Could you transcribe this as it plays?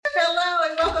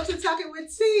to Talking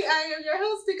with T. I am your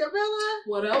host, Ticabella.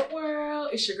 What up, world?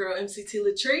 It's your girl, MCT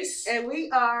Latrice. And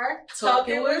we are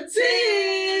Talking with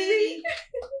T.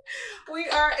 We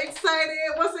are excited.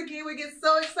 Once again, we get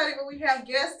so excited when we have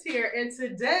guests here. And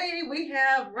today we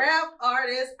have rap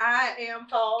artist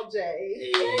IamPaulJ.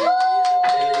 Hey.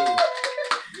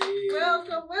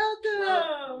 Welcome.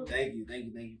 Thank you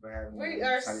for having me. We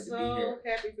are so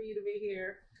happy for you to be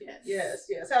here. Yes.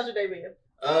 Yes. How's your day been?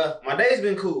 My day's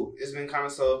been cool. It's been kind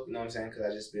of slow, you know what I'm saying? Because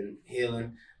I just been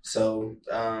healing. So,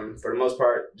 for the most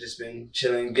part, just been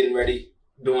chilling, getting ready,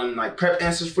 doing like prep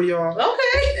answers for y'all.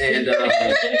 Okay. And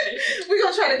we're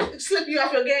gonna try to slip you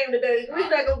off your game today. We're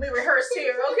not gonna be rehearsed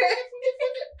here, okay?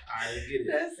 I get it.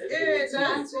 That's it.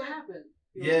 That's what happened.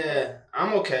 Yeah,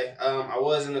 I'm okay. I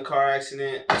was in a car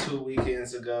accident 2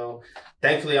 weekends ago.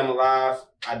 Thankfully, I'm alive.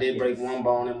 I did break one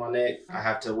bone in my neck. I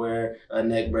have to wear a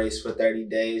neck brace for 30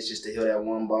 days just to heal that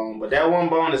one bone. But that one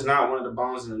bone is not one of the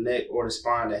bones in the neck or the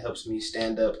spine that helps me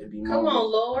stand up and be mobile. Come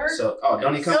on, Lord. So,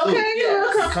 don't he come through? Okay,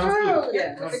 yeah, come through.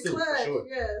 Yeah, Come through for sure.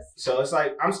 Yes. So it's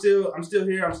like I'm still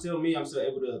here. I'm still me. I'm still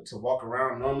able to walk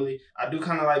around normally. I do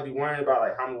kind of like be worrying about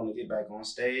like how I'm going to get back on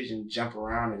stage and jump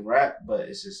around and rap. But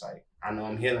it's just like I know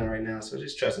I'm healing right now, so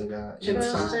just trusting God.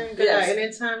 Trusting God, and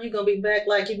in time you're gonna be back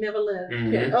like you never left.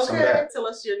 Mm-hmm. Yeah. So Okay, tell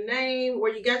us your name,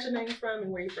 where you got your name from,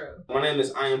 and where you from. My name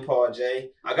is IamPaulJ.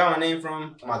 I got my name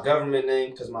from my government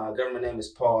name because my government name is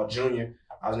Paul Jr.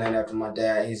 I was named after my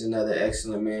dad. He's another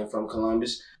excellent man from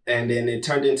Columbus. And then it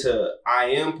turned into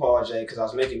IamPaulJ because I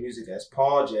was making music as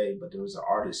Paul J, but there was an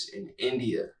artist in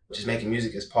India which is making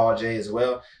music as Paul J as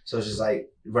well. So it's just like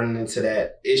running into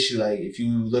that issue. Like if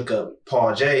you look up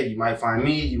Paul J, you might find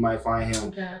me, you might find him.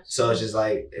 Okay. So it's just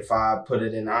like if I put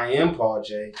it in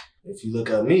IamPaulJ, if you look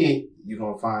up me, you're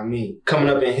going to find me. Coming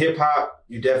up in hip hop,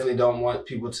 you definitely don't want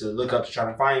people to look up to try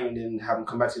to find you and then have them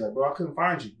come back to you like, bro, I couldn't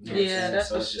find you. You know that's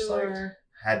so for it's just sure. like,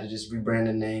 had to just rebrand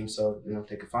the name so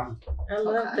they could find me. I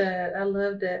love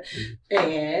that. Mm-hmm.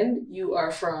 And you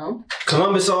are from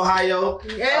Columbus, Ohio.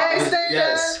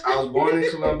 Yes, I was born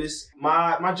in Columbus.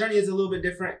 My journey is a little bit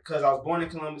different because I was born in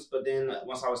Columbus, but then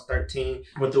once I was 13,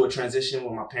 went through a transition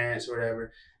with my parents or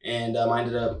whatever, and I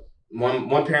ended up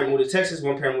one parent moved to Texas,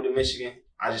 one parent moved to Michigan.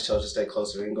 I just chose to stay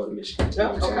closer and go to Michigan. Okay.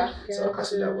 So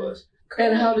that's what that was.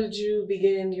 And how did you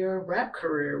begin your rap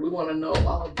career? We want to know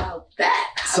all about that.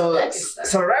 So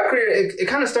the rap career, it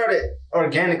kind of started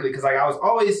organically because like I was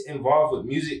always involved with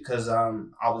music because I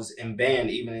was in band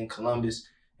even in Columbus,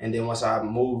 and then once I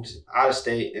moved out of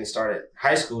state and started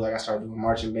high school, like I started doing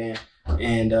marching band,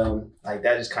 and like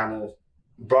that just kind of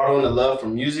brought on the love for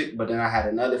music. But then I had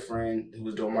another friend who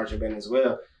was doing marching band as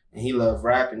well, and he loved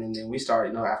rapping, and then we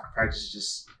started after practice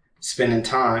just spending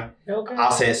time. Okay.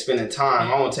 I'll say it's spending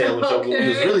time. I won't tell you what we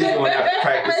was really doing after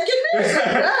practice.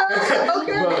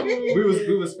 But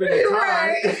we was spending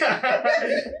time.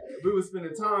 We was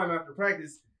spending time after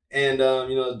practice. And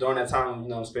during that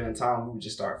time, spending time, we would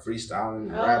just start freestyling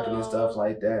and rapping and stuff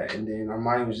like that. And then our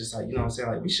mind was just like,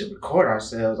 like we should record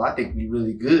ourselves. I think we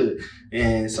really good.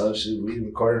 And so we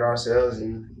recorded ourselves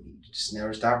and just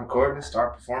never stop recording,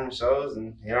 start performing shows,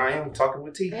 and here I am talking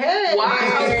with T. Hey! Wow!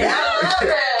 I love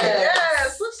that!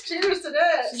 Yes! Let's cheers to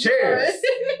that. Cheers!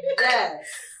 Yes.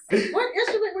 What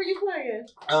instrument were you playing?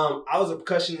 I was a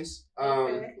percussionist.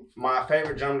 Okay. My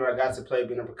favorite drum that I got to play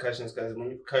being a percussionist because when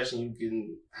you're percussion, you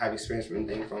can have experience from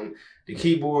anything from the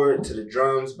keyboard to the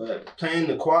drums. But playing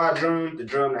the quad drum, the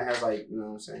drum that has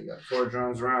you got 4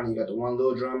 drums around, and you got the one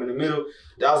little drum in the middle.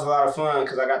 That was a lot of fun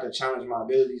because I got to challenge my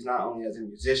abilities not only as a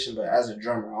musician but as a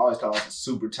drummer. I always thought I was a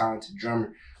super talented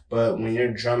drummer. But when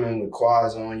you're drumming with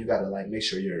quads on, you gotta make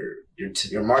sure your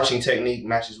marching technique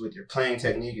matches with your playing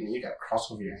technique, and then you gotta cross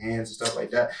over your hands and stuff like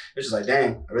that. It's just like,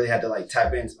 dang, I really had to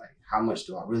tap into how much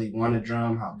do I really want to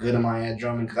drum? How good am I at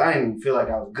drumming? Because I didn't even feel like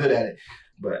I was good at it.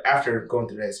 But after going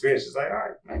through that experience, it's like, all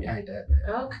right, maybe I ain't that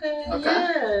bad. Okay.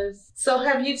 Yes. So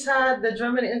have you tied the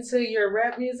drumming into your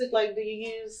rap music? Like, do you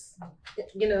use,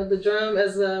 the drum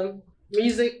as a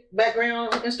music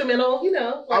background instrumental? Do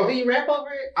you rap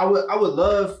over it? I would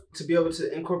love to be able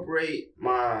to incorporate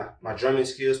my drumming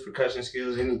skills, percussion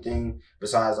skills, anything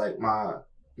besides my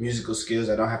musical skills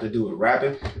that don't have to do with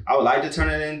rapping. I would like to turn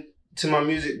it into my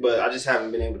music, but I just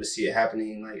haven't been able to see it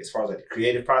happening as far as the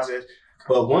creative process.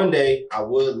 But one day I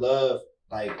would love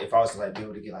if I was to be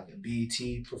able to get a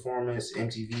BET performance,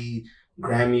 MTV,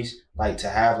 Grammys, to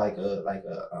have a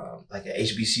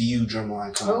HBCU drum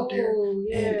line come out there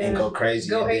and go crazy.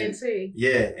 Go A&T.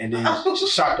 Yeah, and then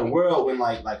shock the world when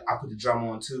I put the drum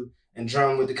on too and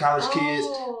drum with the college kids.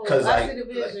 Cause I see the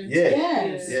vision.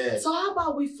 Yeah. So how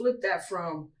about we flip that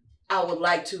from I would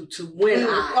like to win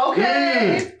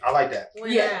Okay. I like that.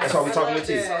 Yeah. That's why we're talking with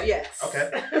T. So yes. Okay.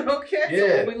 Okay. Yeah. So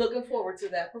we'll be looking forward to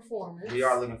that performance. We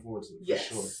are looking forward to it, Yes.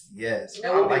 for sure. Yes.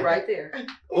 And we'll I be like right that.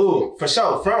 there. Ooh, for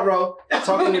sure. Front row.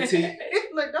 Talking with T.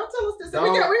 Look, don't tell us this. Don't.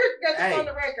 We got this Hey, on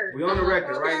the record. We on the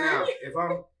record right Okay. now. If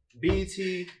I'm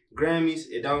BET, Grammys,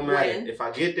 it don't matter. When? If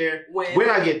I get there, When? when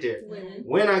I get there, Mhm.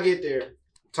 when I get there,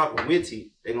 talking with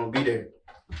T, they gonna be there.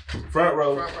 Front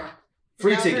row. Front row.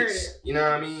 Free Y'all tickets. You know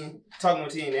what I mean? Talking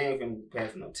with T and they ain't gonna be paying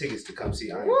for no tickets to come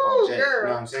see I Am Woo, Paul J. You girl. know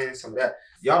what I'm saying? Some of that.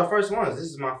 Y'all the first ones. This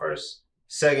is my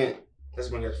second. Let's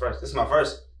bring it first. This is my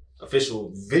first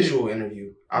official visual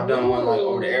interview. I've done one like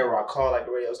over the air where I call like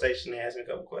the radio station, they ask me a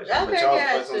couple questions. But Okay, y'all the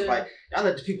gotcha. first ones like, y'all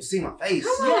let the people see my face.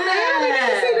 Come on, man. We need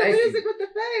to see the Thank music you. with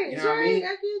the face. You know what I Right, mean? I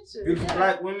get you. Beautiful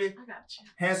black women, I got you.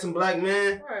 handsome black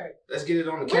man. Right. Let's get it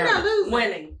on the We're not camera. losing.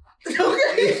 Winning. Okay.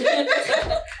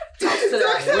 Toast to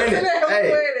that. Winning.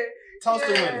 Hey. Winning. Toast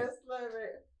to Yes, winning. love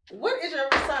it. What is your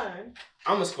sign?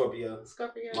 I'm a Scorpio.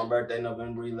 Scorpio. My birthday,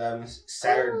 November 11th,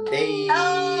 Saturday.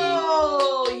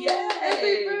 Oh, Happy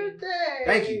yay. birthday.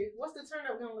 Thank you. What's the turn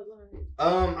up gonna look like?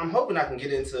 I'm hoping I can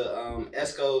get into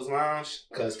Esco's Lounge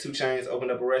because 2 Chainz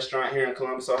opened up a restaurant here in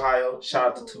Columbus, Ohio.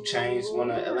 Shout out to 2 Chainz,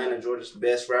 one of Atlanta, Georgia's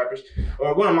best rappers,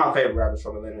 or one of my favorite rappers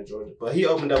from Atlanta, Georgia. But he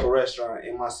opened up a restaurant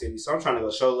in my city, so I'm trying to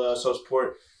go show love, show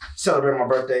support, celebrate my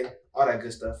birthday, all that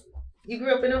good stuff. You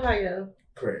grew up in Ohio.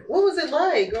 Correct. What was it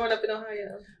like growing up in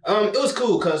Ohio? It was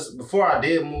cool because before I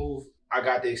did move, I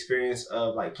got the experience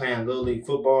of like playing Little League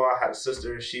football. I had a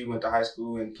sister. She went to high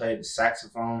school and played the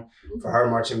saxophone for her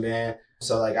marching band.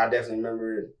 So like I definitely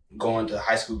remember going to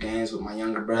high school games with my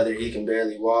younger brother. He can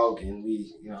barely walk and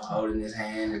we, holding his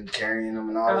hand and carrying him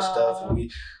and all this stuff. And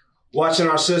we watching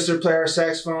our sister play her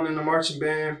saxophone in the marching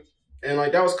band. And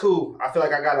like that was cool. I feel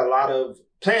like I got a lot of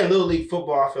playing Little League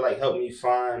football, I feel like helped me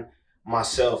find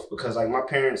myself because like my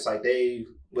parents, like they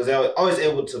was always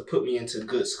able to put me into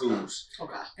good schools.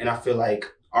 Okay. And I feel like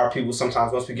our people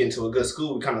sometimes, once we get into a good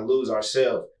school, we kind of lose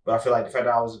ourselves. But I feel like the fact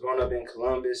that I was growing up in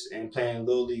Columbus and playing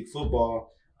Little League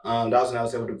football, that was when I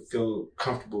was able to feel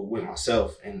comfortable with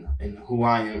myself and who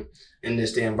I am in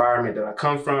the environment that I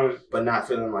come from, but not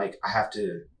feeling like I have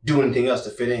to do anything else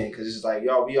to fit in. Because it's like, we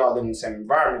all live in the same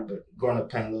environment, but growing up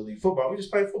playing Little League football, we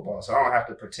just play football. So I don't have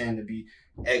to pretend to be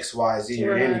X, Y, Z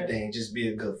or anything, just be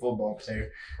a good football player.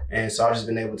 And so I've just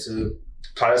been able to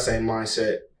apply the same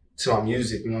mindset to my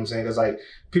music, you know what I'm saying? Because like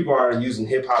people are using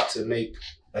hip hop to make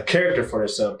a character for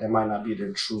themselves that might not be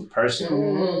their true person.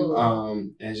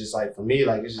 And it's just like for me,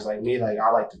 like it's just like me, like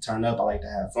I like to turn up, I like to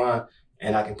have fun,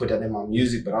 and I can put that in my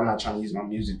music, but I'm not trying to use my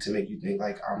music to make you think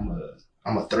like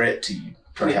I'm a threat to you,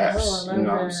 perhaps. You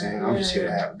know what I'm saying? I'm just here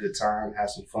to have a good time, have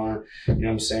some fun, you know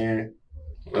what I'm saying?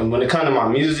 And when it comes to my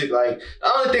music, like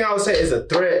the only thing I would say is a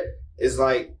threat is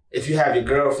like if you have your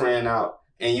girlfriend out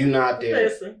and you not there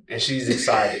and she's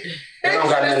excited. That don't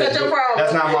got nothing to do.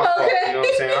 That's not my fault. You know what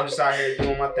I'm saying? I'm just out here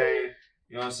doing my thing.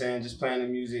 You know what I'm saying? Just playing the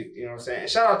music. You know what I'm saying? And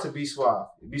shout out to B Suave.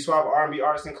 B Suave, R&B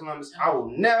artist in Columbus. I will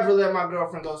never let my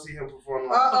girlfriend go see him perform.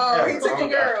 He took your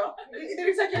girl. Did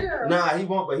he take your girl? Nah, he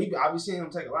won't. But I be seeing him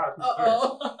take a lot of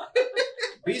people.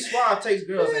 B Suave takes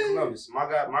girls in Columbus. My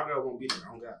girl won't be there.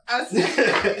 Oh God.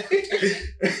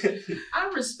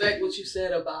 I respect what you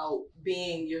said about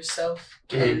being yourself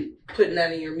and putting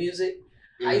that in your music.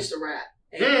 I used to rap.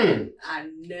 And I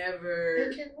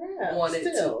never wanted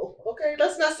to. Okay,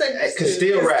 let's not say can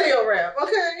still rap. Still rap.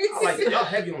 Okay. I like it. Y'all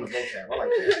heavy on the vocab. I like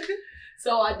that.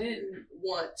 So I didn't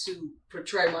want to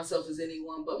portray myself as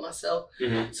anyone but myself.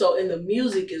 So in the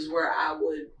music is where I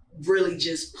would really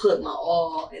just put my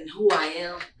all in who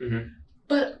I am.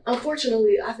 But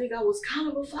unfortunately, I think I was kind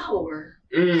of a follower.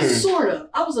 Sort of.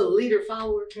 I was a leader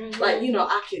follower. Like,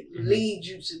 I could lead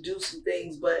you to do some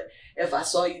things, but if I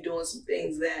saw you doing some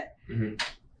things that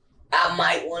I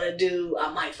might want to do,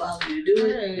 I might follow you to do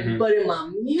it. But in my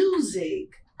music,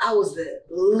 I was the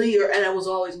leader and I was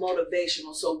always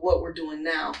motivational. So what we're doing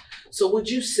now. So would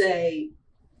you say,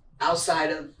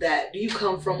 outside of that, do you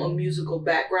come from a musical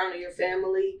background in your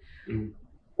family?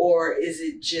 Or is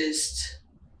it just...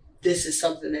 this is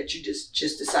something that you just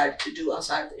decided to do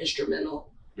outside of the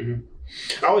instrumental?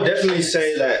 I would definitely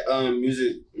say that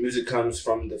music comes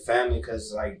from the family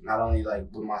because like not only like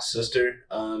with my sister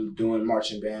doing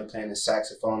marching band, playing the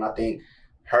saxophone, I think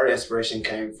her inspiration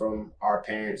came from our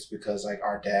parents because like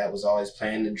our dad was always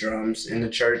playing the drums in the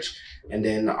church, and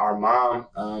then our mom,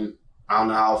 I don't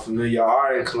know how familiar you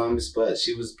are in Columbus, but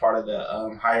she was part of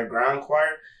the Higher Ground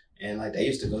Choir, and like they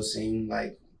used to go sing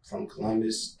like from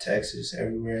Columbus, Texas,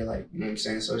 everywhere, like, you know what I'm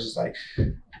saying? So it's just like,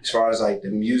 as far as like the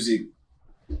music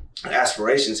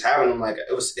aspirations, having them, like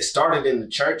it started in the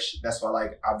church. That's why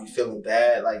like I'll be feeling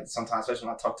bad like sometimes, especially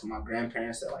when I talk to my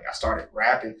grandparents, that like I started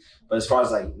rapping. But as far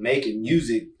as like making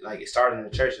music, like it started in the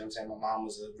church. You know what I'm saying? My mom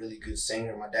was a really good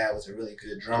singer, my dad was a really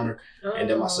good drummer, and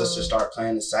then my sister started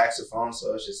playing the saxophone.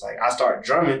 So it's just like I started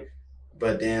drumming,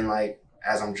 but then like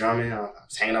as I'm drumming, I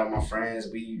was hanging out with my friends.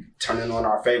 We turning on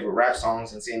our favorite rap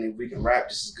songs and seeing if we can rap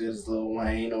just as good as Lil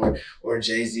Wayne or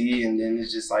Jay-Z. And then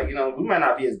it's just like, you know, we might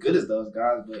not be as good as those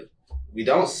guys, but we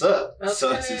don't suck. Okay.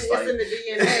 So it's just like, it's in the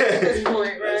DNA at this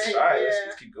point, right? That's right. Yeah.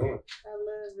 Let's keep going. I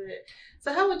love it.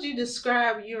 So how would you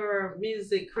describe your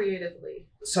music creatively?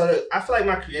 So I feel like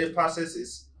my creative process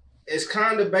is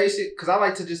kind of basic because I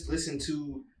like to just listen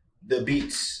to the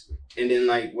beats. And then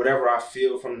like whatever I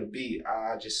feel from the beat,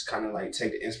 I just kind of like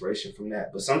take the inspiration from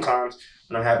that. But sometimes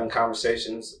when I'm having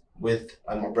conversations with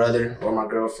like my brother or my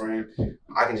girlfriend,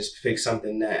 I can just pick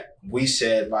something that we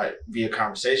said via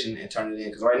conversation and turn it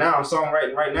in. Because right now I'm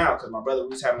songwriting right now because my brother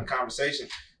was having a conversation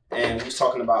and we was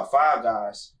talking about Five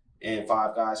Guys and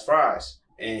Five Guys fries.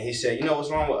 And he said, you know what's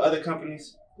wrong with other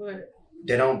companies? What?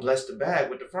 They don't bless the bag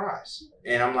with the fries.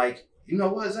 And I'm like, you know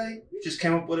what, Zay? You just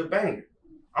came up with a banger.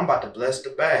 I'm about to bless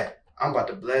the bag. I'm about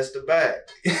to bless the bag.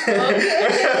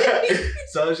 Okay.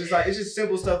 So it's just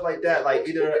simple stuff like that. Like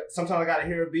either sometimes I gotta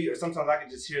hear a beat or sometimes I can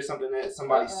just hear something that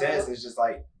somebody says and it's just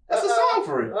like, that's a song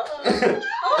for real.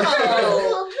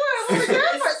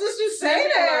 Since you say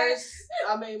that,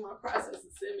 I mean, my process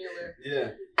is similar. Yeah.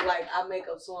 Like I make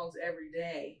up songs every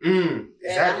day.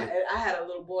 Exactly. And I had a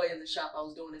little boy in the shop. I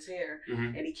was doing his hair,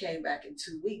 and he came back in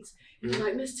 2 weeks. He's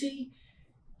like, Miss T,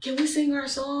 can we sing our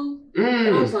song?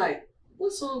 And I was like,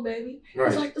 what song, baby? Right.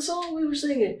 It's like the song we were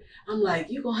singing. I'm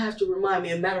like, you're going to have to remind me.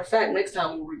 As a matter of fact, next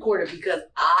time we'll record it because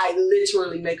I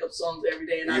literally make up songs every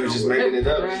day. And I was just making it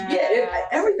up. Right. Yeah,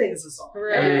 everything is a song.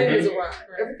 Right. Everything is a rhyme.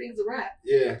 Right. Everything's a rap.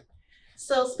 Yeah.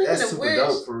 So speaking of which,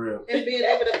 dope, for real. And being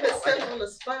able to put stuff on the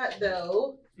spot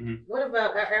though, what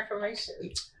about our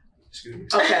affirmations? Excuse me.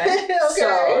 Okay.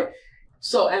 Okay.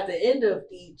 So at the end of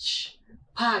each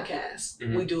podcast,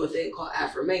 we do a thing called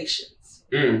affirmations.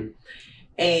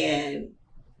 And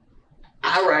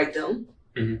I write them.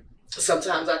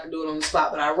 Sometimes I can do it on the spot,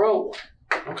 but I wrote one.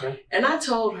 Okay. And I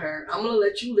told her, I'm going to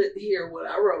let you hear what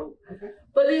I wrote. Okay.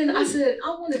 But then I said, I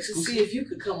wanted to see if you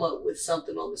could come up with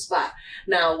something on the spot.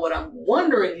 Now, what I'm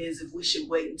wondering is if we should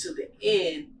wait until the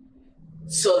end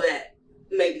so that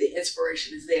maybe the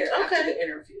inspiration is there after the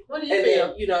interview. What do you feel?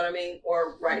 Then, you know what I mean?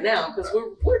 Or right now, because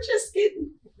we're just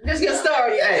getting... Just get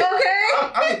started. Hey,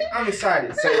 okay. I'm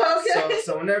excited. So, okay.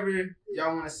 so whenever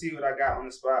y'all want to see what I got on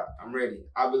the spot, I'm ready.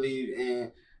 I believe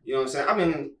in, you know what I'm saying? I've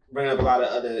been bringing up a lot of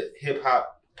other hip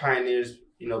hop pioneers,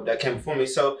 you know, that came before me.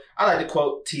 So I like to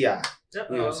quote T.I. You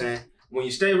know what I'm saying? When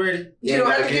you stay ready, you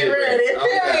don't have to get ready.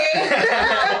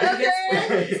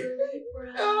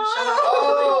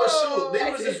 Oh, shoot.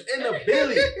 Libras is in the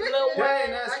Billy.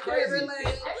 Dang, that's crazy.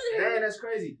 Dang, that's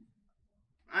crazy.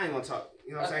 I ain't gonna talk.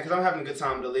 You know what I'm saying? Because I'm having a good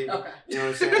time with the Libra. Okay. You know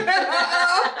what I'm saying?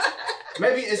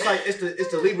 Maybe it's like it's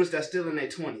the Libras that's still in their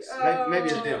 20s. Maybe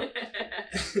it's them.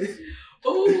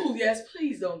 Oh yes,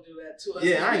 please don't do that to us.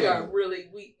 Yeah, I are really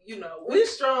we're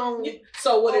strong.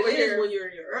 So what it is when you're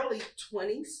in your early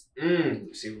 20s,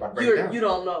 see, if I break down. you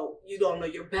don't know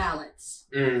your balance.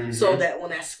 So that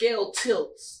when that scale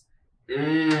tilts,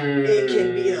 it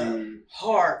can be a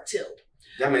hard tilt.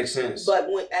 That makes sense. But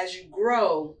as you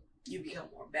grow, you become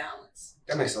more balanced.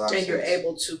 That makes a lot of sense. And you're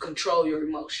able to control your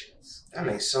emotions. That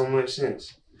makes so much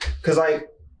sense. Cause like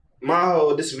my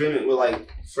whole disagreement with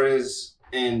like friends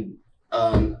and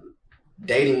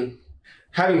dating,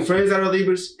 having friends that are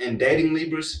Libras and dating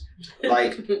Libras,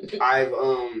 like I've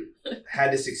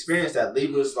had this experience that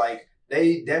Libras, like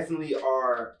they definitely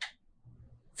are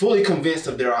fully convinced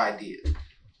of their idea.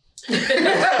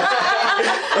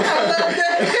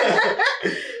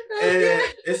 And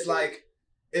it's like,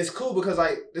 it's cool because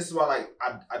like this is why like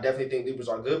I definitely think Libras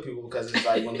are good people because it's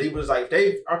like when Libras like if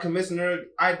they are convincing their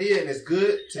idea and it's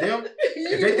good to them,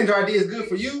 if they think their idea is good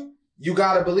for you, you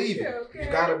gotta believe it. Okay.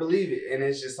 You gotta believe it. And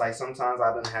it's just like sometimes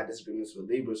I done had disagreements with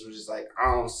Libras, which is like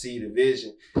I don't see the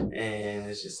vision, and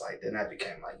it's just like then I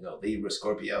became like Libra,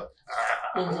 Scorpio.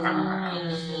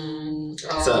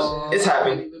 So it's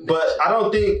happened, but I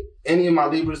don't think any of my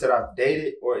Libras that I've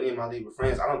dated or any of my Libra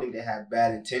friends, I don't think they have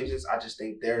bad intentions. I just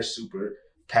think they're super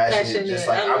passionate, just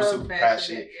like I'm super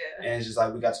passionate. Yeah. And it's just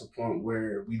like we got to a point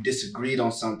where we disagreed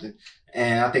on something.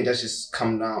 And I think that's just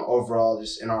come down overall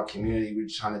just in our community. We're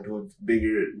trying to do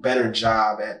a better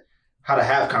job at how to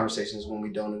have conversations when we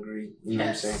don't agree. You know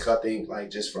what I'm saying? Because I think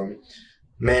like just from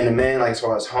man to man, like as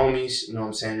far as homies, you know what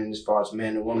I'm saying? And as far as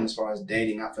man to woman, as far as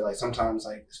dating, I feel like sometimes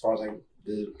like as far as like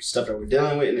the stuff that we're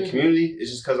dealing with in the community.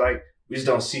 It's just because like we just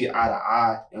don't see eye to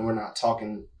eye, and we're not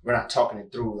talking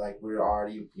it through. Like we're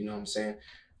already, you know what I'm saying,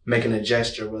 making a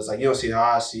gesture was like, you don't see how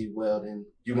I see, well then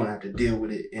you're gonna have to deal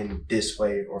with it in this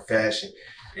way or fashion.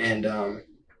 And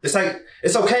it's like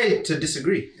it's okay to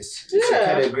disagree. It's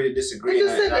okay to agree to disagree. We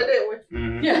just said that, didn't we?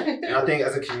 Mm-hmm. Yeah. And I think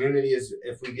as a community, is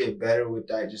if we get better with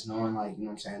that, just knowing like, you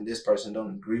know what I'm saying, this person don't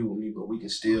agree with me, but we can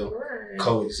still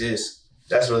coexist.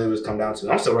 That's really what it's come down to.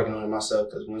 I'm still working on it myself,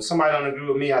 because when somebody don't agree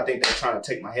with me, I think they're trying to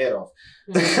take my head off.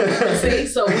 See,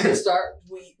 so we can start.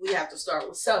 We have to start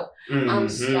with self. I'm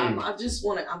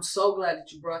so glad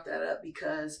that you brought that up,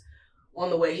 because on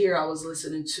the way here, I was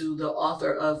listening to the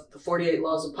author of the 48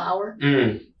 Laws of Power.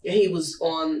 And he was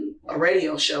on a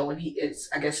radio show, and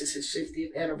I guess it's his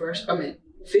 50th anniversary.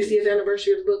 50th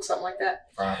anniversary of the book, something like that.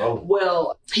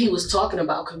 Well, he was talking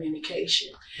about communication.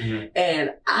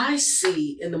 And I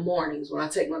see in the mornings when I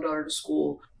take my daughter to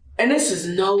school, and this is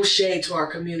no shade to our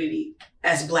community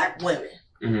as Black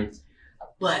women,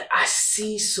 but I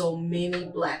see so many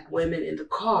Black women in the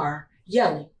car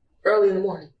yelling early in the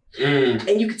morning.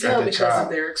 And you can tell because of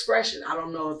their expression. I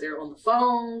don't know if they're on the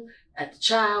phone, at the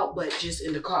child, but just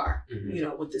in the car, you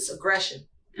know, with this aggression.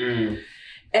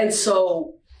 And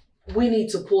so we need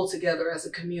to pull together as a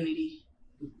community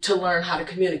to learn how to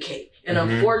communicate. And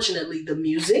unfortunately, the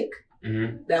music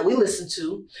that we listen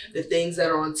to, the things that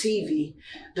are on TV,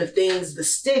 the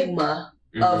stigma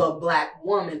of a Black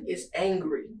woman is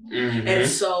angry. And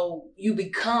so you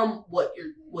become what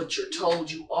you're told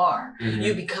you are.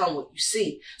 You become what you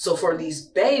see. So for these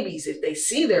babies, if they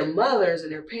see their mothers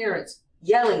and their parents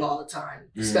yelling all the time,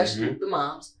 especially the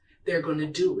moms, they're going to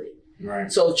do it.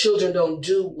 Right. So children don't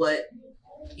do what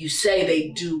you say, they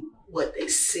do what they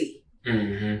see.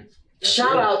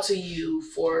 Shout out to you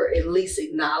for at least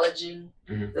acknowledging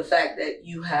the fact that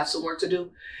you have some work to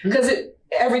do, because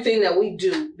everything that we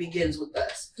do begins with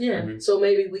us. So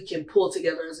maybe we can pull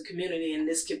together as a community, and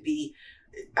this could be,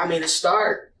 a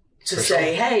start to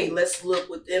say, hey, let's look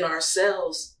within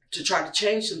ourselves to try to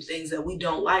change some things that we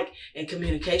don't like, and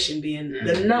communication being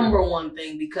the number one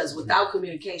thing, because without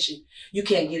communication, you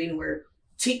can't get anywhere.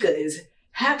 Tika is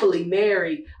happily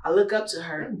married. I look up to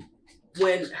her.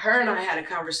 When her and I had a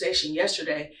conversation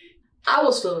yesterday, I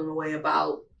was feeling a way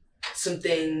about some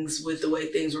things with the way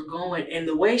things were going, and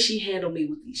the way she handled me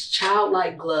with these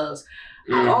childlike gloves,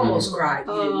 I almost cried.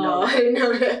 You didn't know that. I didn't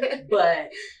know that.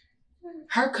 But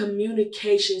her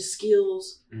communication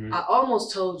skills, I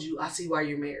almost told you, I see why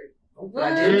you're married. But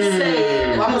I didn't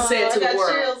say it. Well, I'm going to say it to the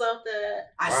world. Chills off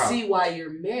that. I see why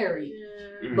you're married,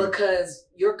 because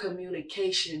your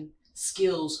communication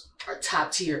skills are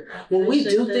top tier. When we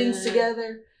do things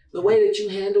together, the way that you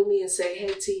handle me and say,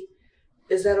 hey, T,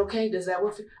 is that okay? Does that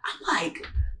work for you? I'm like,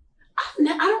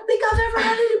 I don't think I've ever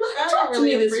had anybody talk to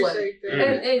me this way.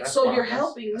 And so you're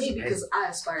helping me, because I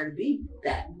aspire to be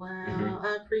that. Wow,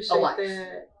 I appreciate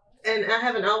that. And I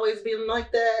haven't always been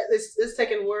like that. It's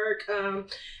taken work.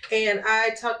 And I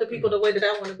talk to people the way that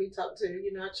I want to be talked to.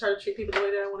 You know, I try to treat people the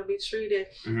way that I want to be treated.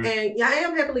 And yeah, I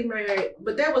am happily married.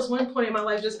 But there was one point in my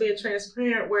life, just being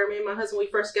transparent, where me and my husband,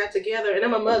 we first got together. And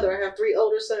I'm a mother. I have 3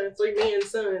 older sons, 3 men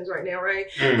sons right now, right?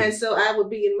 And so I would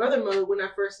be in mother mode when I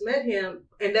first met him.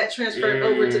 And that transferred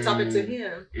over to talking to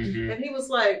him. And he was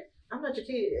like, I'm not your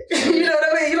kid. You know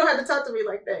what I mean? You don't have to talk to me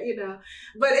like that, you know.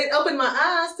 But it opened my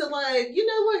eyes to like, you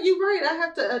know what? You're right. I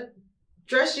have to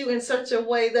address you in such a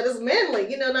way that is manly,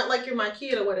 you know, not like you're my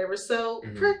kid or whatever. So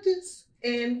practice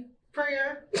and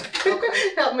prayer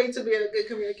help me to be a good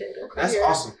communicator. That's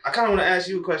awesome. I kind of want to ask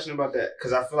you a question about that,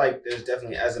 because I feel like there's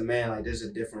definitely, as a man, like there's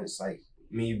a difference. Like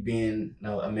me being, you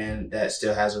know, a man that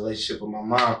still has a relationship with my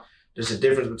mom, there's a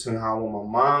difference between how I want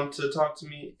my mom to talk to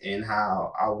me and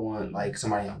how I want like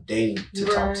somebody I'm dating to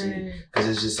talk to me. Because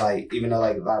it's just like, even though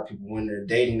like a lot of people, when they're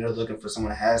dating, they're looking for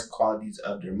someone that has qualities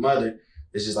of their mother.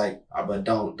 It's just like, but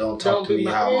don't talk to me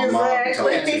how my mom talks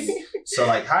to me. So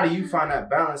like, how do you find that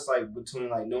balance, like between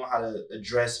like knowing how to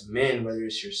address men, whether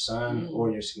it's your son or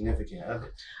your significant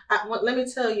other? Let me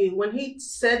tell you, when he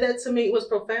said that to me, it was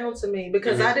profound to me,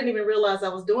 because I didn't even realize I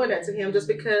was doing that to him, just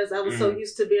because I was so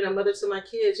used to being a mother to my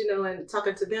kids, you know, and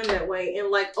talking to them that way. And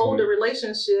like older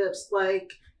relationships,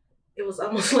 like it was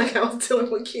almost like I was dealing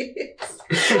with kids.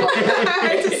 I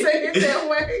hate to say it that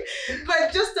way,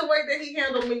 but just the way that he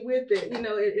handled me with it, you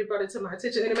know, it brought it to my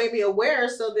attention, and it made me aware,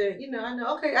 so that, you know, I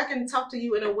know, okay, I can talk to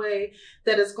you in a way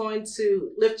that is going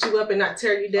to lift you up and not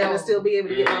tear you down, and still be able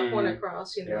to get my point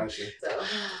across, you know. Gotcha. So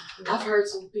I've heard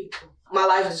some people. My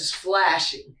life is just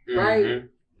flashing, right?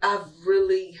 I've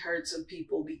really hurt some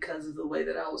people because of the way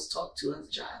that I was talked to as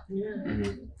a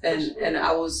child. And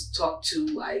I was talked to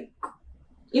like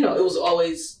you know, it was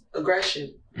always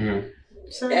aggression.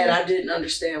 So, And I didn't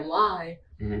understand why.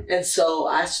 And so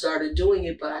I started doing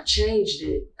it, but I changed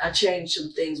it. I changed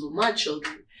some things with my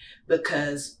children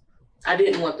because I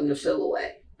didn't want them to feel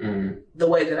away the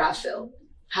way that I felt.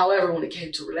 However, when it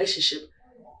came to relationship,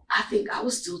 I think I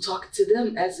was still talking to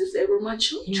them as if they were my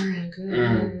children. Oh my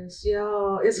goodness,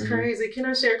 y'all, it's crazy. Can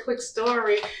I share a quick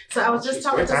story? So I was just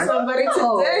talking to somebody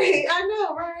today. I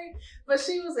know, right? But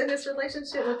she was in this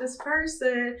relationship with this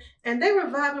person, and they were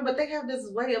vibing, but they have this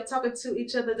way of talking to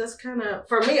each other that's kind of,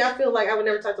 for me, I feel like I would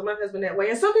never talk to my husband that way.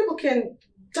 And some people can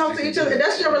talk to each other.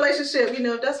 That's your relationship. You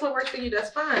know, if that's what works for you,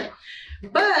 that's fine.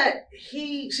 But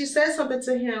she said something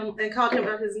to him and called him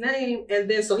out his name, and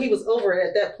then so he was over it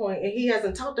at that point, and he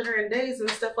hasn't talked to her in days and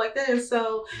stuff like that. And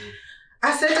so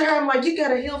I said to her, I'm like, you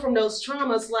gotta heal from those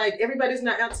traumas. Like, everybody's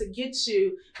not out to get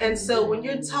you. And so when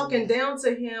you're talking down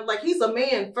to him, like, he's a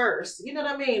man first, you know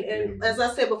what I mean? And as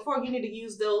I said before, you need to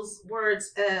use those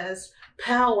words as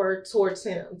power towards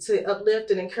him to uplift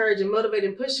and encourage and motivate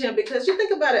and push him, because you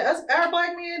think about it, our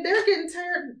black men, they're getting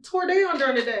tore down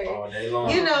during the day. All day long.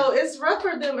 You know, it's rough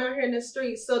for them out here in the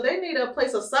streets. So they need a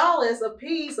place of solace, of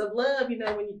peace, of love, you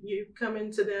know, when you come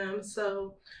into them.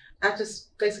 So I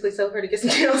just basically told her to get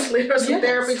some counseling or some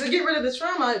therapy to get rid of the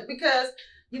trauma, because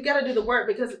you got to do the work,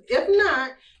 because if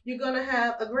not, you're going to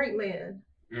have a great man.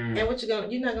 And what you're not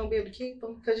going to be able to keep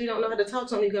him because you don't know how to talk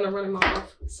to him. You're going to run him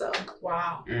off. So,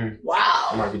 wow. Wow.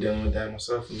 I might be dealing with that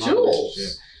myself in my Jules.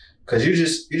 relationship. Because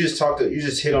you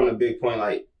just hit on a big point.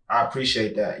 Like, I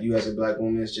appreciate that. You as a black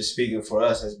woman is just speaking for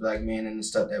us as black men and the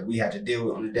stuff that we have to deal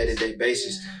with on a day-to-day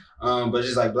basis. But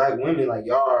just like black women, like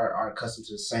y'all are accustomed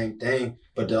to the same thing.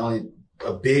 But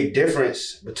a big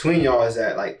difference between y'all is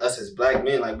that like us as black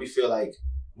men, like we feel like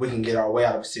we can get our way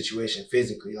out of a situation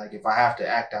physically. Like if I have to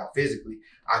act out physically,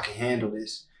 I can handle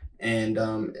this. And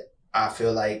I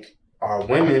feel like our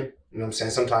women, you know what I'm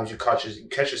saying? Sometimes you catch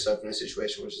yourself in a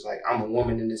situation which is like, I'm a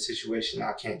woman in this situation.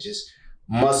 I can't just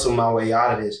muscle my way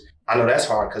out of this. I know that's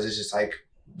hard because it's just like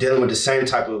dealing with the same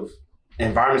type of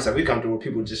environments that we come through where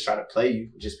people just try to play you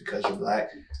just because you're black.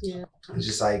 Yeah. It's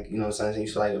just like, you know what I'm saying?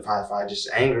 You feel like if I just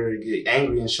get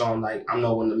angry and show them like I'm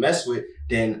no one to mess with,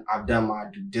 then I've done my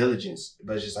due diligence.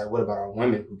 But it's just like, what about our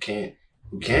women who can't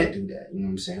do that? You know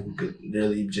what I'm saying? Who could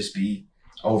literally just be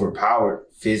overpowered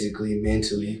physically,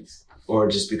 mentally, or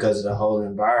just because of the whole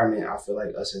environment. I feel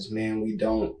like us as men,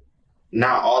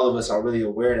 not all of us are really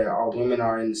aware that our women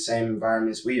are in the same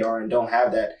environments we are and don't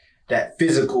have that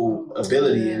physical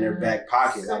ability in their back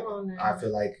pocket. Like, I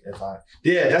feel like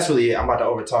that's really it. I'm about to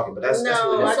over talk it, but that's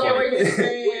really I get what you're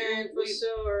saying, for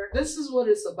sure. This is what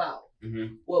it's about,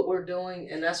 what we're doing,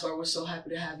 and that's why we're so happy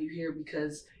to have you here,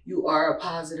 because you are a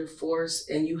positive force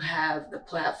and you have the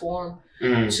platform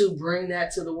to bring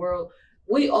that to the world.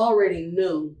 We already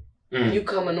knew you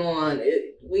coming on.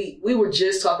 We were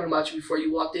just talking about you before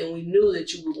you walked in. We knew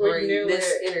that you would bring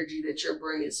this energy that you're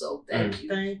bringing. So thank you.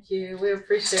 Thank you. We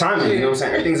appreciate it. It's timing, you know what I'm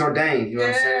saying? Everything's ordained, you know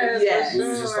what I'm saying? Yes. We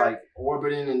was just like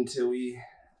orbiting until we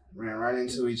ran right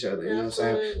into each other, you know what I'm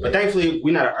saying? But thankfully,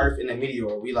 we're not an Earth and a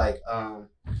meteor. We like, I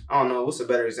don't know, what's a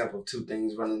better example of two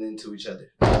things running into each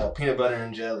other? Peanut butter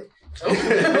and jelly.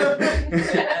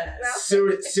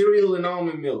 Cereal and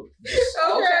almond milk.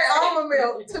 Almond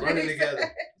milk. Running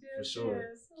together. For sure.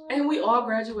 And we all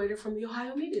graduated from the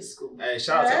Ohio Media School. Hey,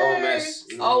 shout out to OMS.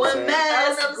 You know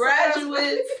OMS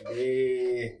graduates.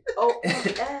 Yeah.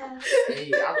 OMS.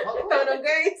 Hey,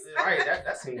 right,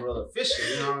 that seemed real official,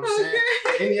 you know what I'm saying?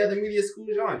 Any other media schools,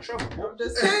 y'all in trouble. I'm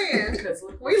just saying.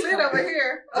 We lit over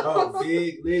here. Oh,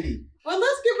 big litty. Well,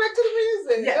 let's get back to the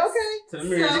music. Yes. Okay. To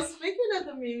the music. So speaking of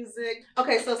the music,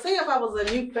 okay, so say if I was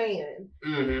a new fan,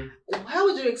 how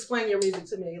would you explain your music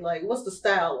to me? Like, what's the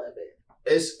style of it?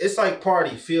 It's like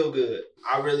party, feel good.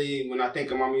 When I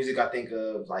think of my music, I think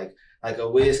of like a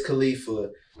Wiz Khalifa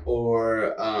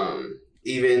or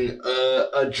even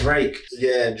a Drake.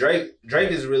 Yeah, Drake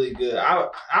is really good. I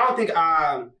don't think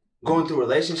I'm going through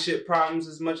relationship problems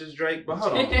as much as Drake, but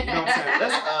hold on. You know what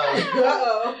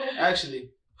I'm saying?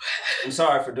 Actually, I'm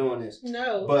sorry for doing this.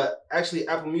 No. But actually,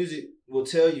 Apple Music will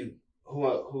tell you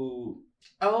who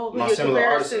my you're similar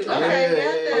artists. Okay,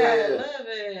 I love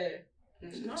it.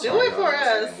 Do it for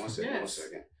us. One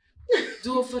second.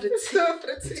 Do it for the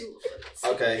team.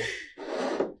 Okay.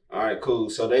 All right,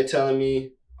 cool. So they telling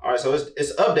me, all right, so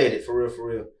it's updated for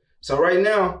real. So right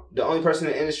now, the only person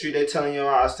in the industry they telling you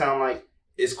I sound like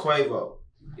is Quavo.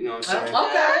 You know what I'm saying?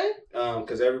 Okay.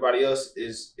 Because everybody else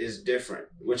is different,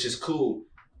 which is cool.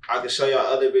 I can show y'all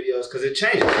other videos because it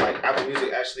changes. Like Apple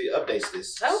Music actually updates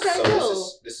this. Okay, so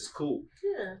cool. This is cool.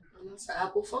 Yeah. That's an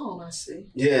Apple phone, I see.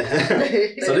 Yeah.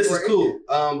 So this is cool.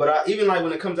 But even like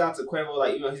when it comes down to Quavo,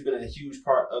 like, you know, he's been a huge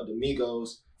part of the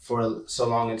Migos for so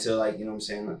long until, like, you know what I'm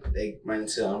saying, like, they ran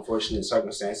into unfortunate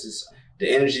circumstances. The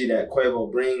energy that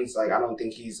Quavo brings, like, I don't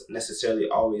think he's necessarily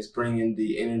always bringing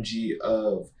the energy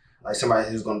of like somebody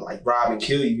who's gonna like rob and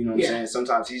kill you. You know what I'm saying?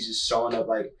 Sometimes he's just showing up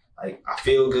like I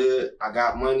feel good, I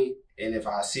got money, and if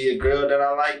I see a girl that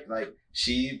I like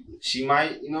she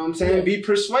might, you know what I'm saying, be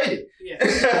persuaded.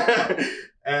 Yeah.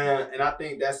 And I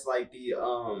think that's like the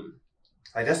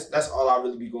like that's all I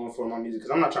really be going for in my music,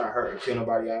 because I'm not trying to hurt or kill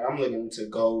nobody. Like, I'm looking to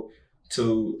go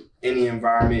to any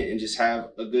environment and just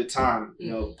have a good time,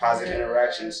 you know, positive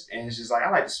interactions. And it's just like,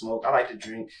 I like to smoke, I like to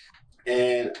drink,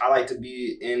 and I like to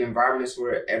be in environments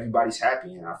where everybody's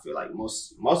happy. And I feel like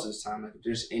most of the time, like, if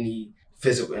there's any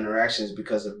physical interactions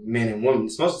because of men and women,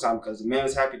 it's most of the time because the man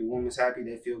is happy, the woman's happy,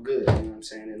 they feel good, you know what I'm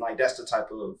saying? And like, that's the type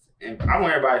of, and I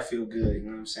want everybody to feel good, you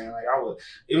know what I'm saying? Like, I would,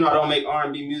 even though I don't make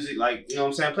R&B music, like, you know what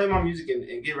I'm saying, play my music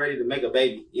and get ready to make a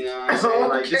baby, you know what I'm saying?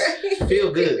 Like, just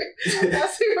feel good. I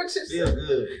see what you're saying. Feel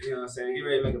good, you know what I'm saying? Get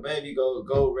ready to make a baby,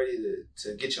 go ready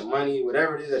to get your money,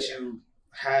 whatever it is that you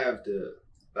have to,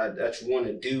 like, that you want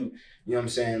to do, you know what I'm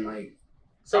saying? Like,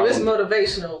 so it's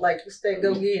motivational, like you said,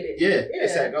 go get it. Yeah,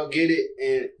 it's that go get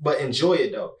it, but enjoy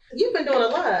it though. You've been doing a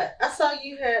lot. I saw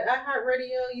you had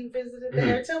iHeartRadio. You visited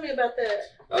there. Tell me about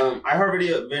that.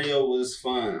 iHeartRadio was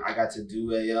fun. I got to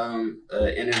do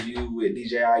a interview with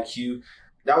DJ IQ.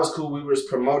 That was cool. We was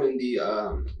promoting the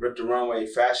Rip the Runway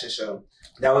fashion show.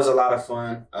 That was a lot of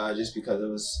fun. Just because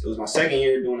it was my second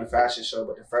year doing a fashion show,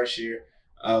 but the first year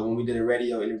when we did a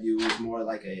radio interview, it was more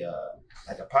like a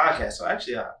podcast. So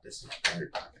actually, this is my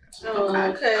third podcast.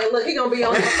 Oh, okay. Look, he gonna be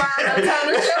on the 5 time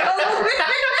to show.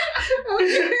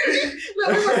 Okay. Look,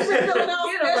 we must be filling out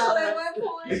special at one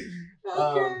point.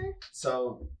 Okay.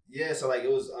 So like it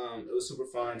was super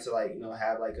fun to, like, you know,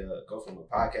 have like go from a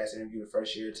podcast interview the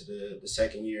first year to the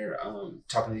second year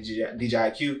talking to DJ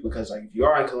IQ, because like if you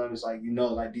are in Columbus, like, you know,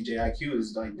 like DJ IQ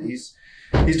is like he's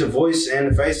the voice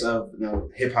and the face of, you know,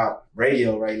 hip hop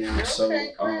radio right now. Okay, so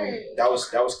that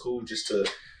was cool just to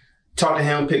talk to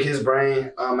him, pick his brain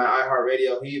at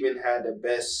iHeartRadio. He even had the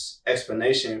best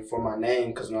explanation for my name,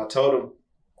 because when I told him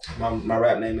my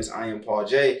rap name is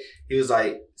IamPaulJ, he was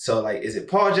like, so like, is it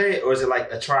Paul J or is it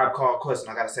like a Tribe Called Quest?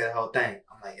 And I gotta say the whole thing.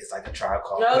 I'm like, it's like a Tribe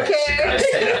Called Quest. You gotta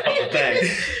say the whole thing.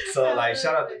 So like,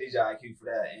 shout out to DJ IQ for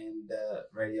that, and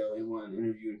Radio A1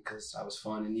 interview, because that was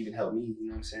fun and even helped me, you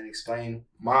know what I'm saying, explain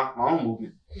my own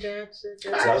movement. Gotcha.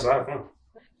 So that was a lot of fun.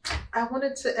 I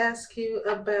wanted to ask you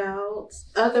about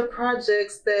other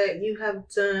projects that you have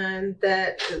done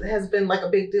that has been like a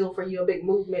big deal for you, a big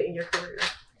movement in your career.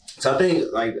 So I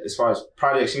think, like, as far as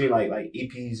projects, you mean like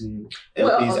EPs and LPs,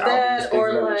 well, that, albums,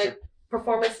 or like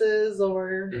performances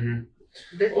or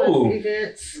different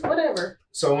events, whatever.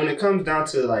 So when it comes down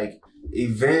to like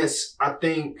events, I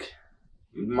think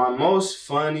my most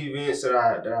fun events that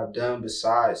I've done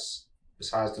besides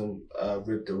the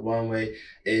Rip the Runway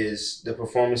is the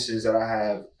performances that I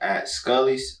have at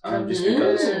Scully's. Just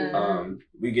because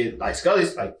we get like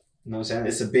Scully's, like, you know what I'm saying,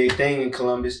 it's a big thing in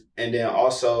Columbus. And then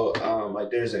also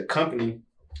like there's a company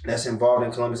that's involved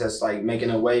in Columbus that's like making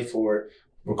a way for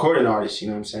recording artists, you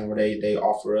know what I'm saying, where they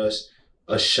offer us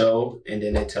a show, and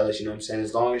then they tell us, you know what I'm saying,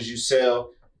 as long as you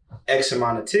sell X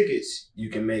amount of tickets, you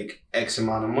can make X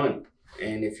amount of money.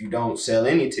 And if you don't sell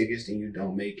any tickets, then you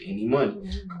don't make any money.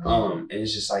 And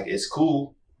it's just like, it's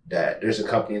cool that there's a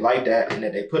company like that, and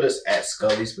that they put us at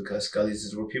Scully's, because Scully's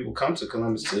is where people come to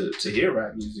Columbus to hear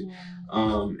rap music.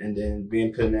 And then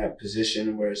being put in that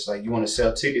position where it's like, you want to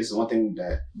sell tickets. The one thing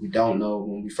that we don't know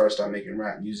when we first start making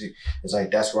rap music is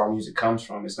like, that's where our music comes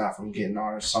from. It's not from getting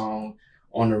our song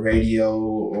on the radio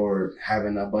or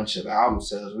having a bunch of album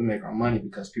sales. We make our money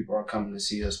because people are coming to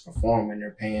see us perform, and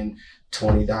they're paying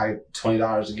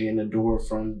 $20 to get in the door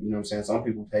from, you know what I'm saying, some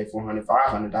people pay $400,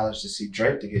 $500 to see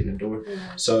Drake to get in the door.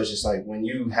 So it's just like, when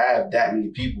you have that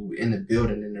many people in the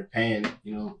building and they're paying,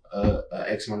 you know,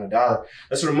 X amount of dollars,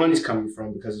 that's where the money's coming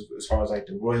from, because as far as like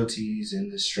the royalties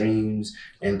and the streams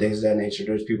and things of that nature,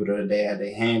 there's people that they have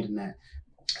their hand in that.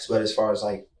 But as far as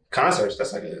like concerts,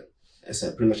 that's like it's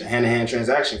pretty much a hand-to-hand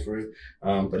transaction for it,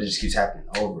 but it just keeps happening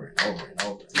over and over and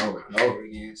over and over and over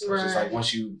again. So it's just like,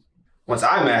 once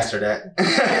I master that,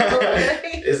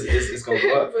 it's gonna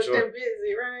go up for sure. But they're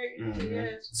busy, right?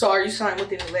 Yes. So are you signed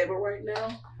with any label right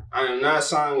now? I am not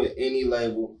signed with any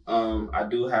label. I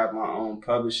do have my own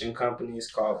publishing company.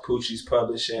 It's called Poochie's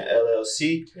Publishing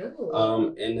LLC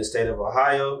in the state of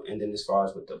Ohio. And then as far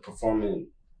as with the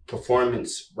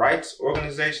performance rights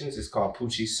organizations, it's called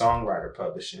Poochie Songwriter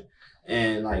Publishing.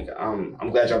 And like, I'm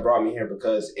glad y'all brought me here,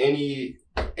 because any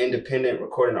independent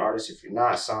recording artist, if you're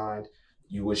not signed,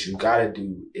 what you gotta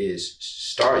do is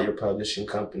start your publishing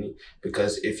company,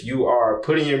 because if you are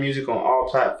putting your music on all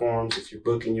platforms, if you're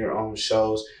booking your own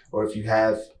shows, or if you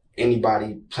have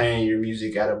anybody playing your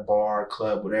music at a bar,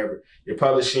 club, whatever, you're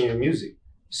publishing your music.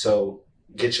 So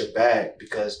get your bag,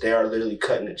 because they are literally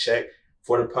cutting a check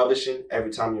for the publishing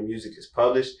every time your music is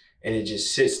published, and it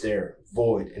just sits there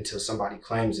void until somebody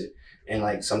claims it. And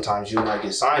like sometimes you might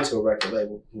get signed to a record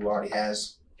label who already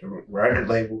has the record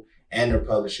label and their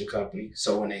publishing company.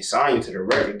 So when they sign you to the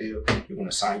record deal, you're going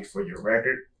to sign you for your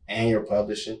record and your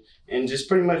publishing, and just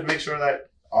pretty much make sure that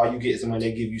all you get is the money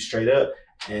they give you straight up.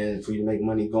 And for you to make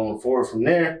money going forward from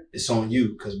there, it's on you,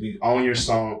 because we own your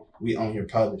song, we own your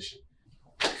publishing.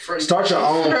 Start your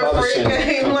own publishing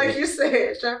game, like you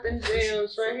said, dropping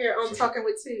gems right here on Talking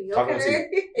with T.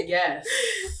 Okay. Yes.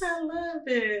 I love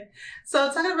it.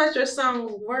 So talking about your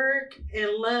songs Work and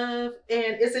Love,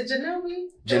 and is it Ginobili?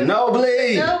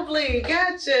 Ginobili,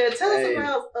 gotcha. Tell us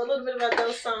about a little bit about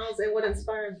those songs and what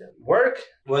inspired them. Work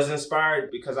was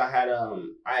inspired because I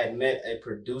had met a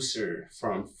producer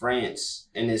from France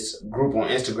in this group on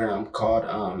Instagram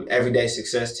called Everyday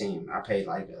Success Team. I paid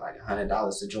like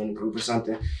 $100 to join the group or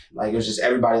something. Like, it was just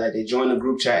everybody, like, they join the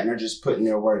group chat and they're just putting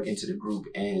their work into the group.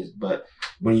 But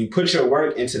when you put your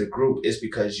work into the group, it's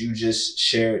because you just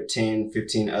shared 10,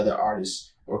 15 other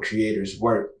artists or creators'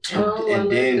 work,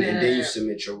 and then you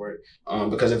submit your work.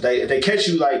 Because if they catch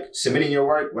you like submitting your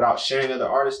work without sharing other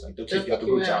artists, like, they'll kick you out the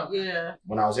group chat. Yeah.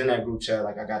 When I was in that group chat,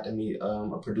 like, I got to meet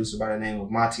a producer by the name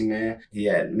of Monty, man. He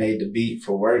had made the beat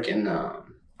for Work, and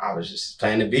I was just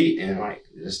playing the beat and like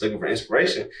just looking for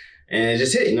inspiration. And it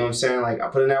just hit, you know what I'm saying? Like, I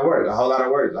put in that work, a whole lot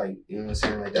of work, like, you know what I'm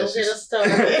saying? Like, that's just,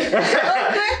 like,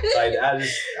 I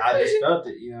just felt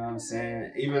it, you know what I'm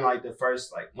saying? Even like the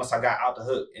first, like, once I got out the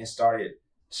hook and started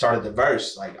the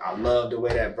verse, like, I love the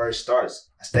way that verse starts.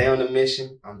 I stay on the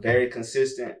mission. I'm very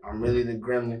consistent. I'm really the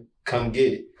gremlin. Come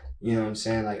get it. You know what I'm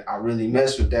saying? Like, I really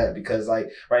mess with that, because like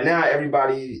right now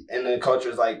everybody in the culture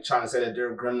is like trying to say that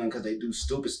they're a gremlin because they do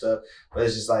stupid stuff. But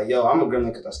it's just like, yo, I'm a gremlin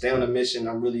because I stay on the mission.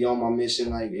 I'm really on my mission.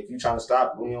 Like, if you trying to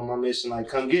stop me on my mission, like,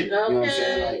 come get it. You know what I'm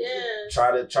saying? Like,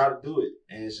 try to do it.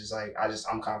 And it's just like,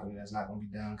 I'm confident that's not gonna be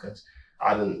done, because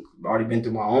I've already been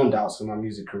through my own doubts with my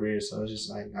music career. So it's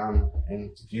just like, I don't know. And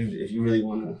if you really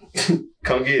want to,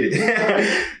 come get it.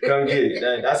 Come get it.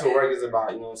 That's what Work is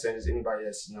about. You know what I'm saying? Is anybody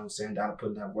that's, you know what I'm saying, down to put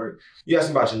in that work. You asked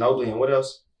me about Ginobili, and what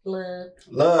else?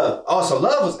 Love. Oh, so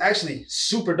Love was actually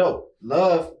super dope.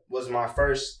 Love was my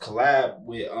first collab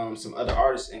with some other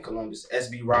artists in Columbus,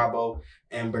 SB Robbo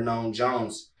and Bernone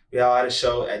Jones. We all had a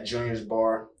show at Junior's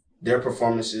Bar. Their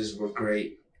performances were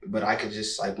great. But I could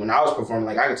just, like, when I was performing,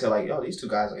 like, I could tell, like, yo, these two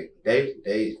guys, like,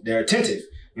 they're attentive. You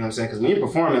know what I'm saying? Because when you're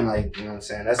performing, like, you know what I'm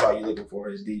saying, that's all you're looking for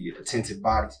is the attentive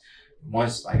bodies.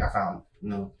 Once, like, I found, you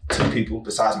know, two people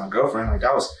besides my girlfriend, like,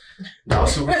 that was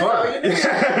super fun.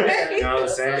 You know what I'm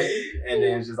saying? And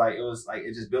then it's just like,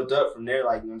 it just built up from there.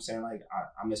 Like, you know what I'm saying? Like,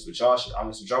 I messed with y'all. I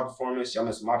messed with y'all performance. Y'all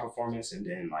messed with my performance. And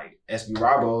then, like, SB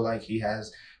Robbo, like, he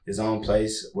has his own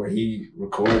place where he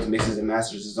records, mixes, and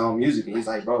masters his own music. And he's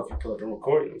like, bro, if you pull up and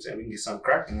record, you know what I'm saying, we can get something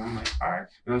cracking. And I'm like, all right. You know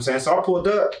what I'm saying? So I pulled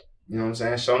up, you know what I'm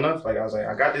saying? Sure enough, like, I was like,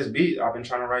 I got this beat I've been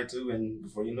trying to write to, and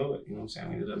before you know it, you know what I'm saying,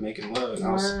 we ended up making love. And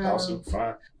that was super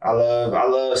fun. I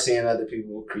love seeing other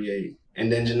people create.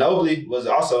 And then Ginobili was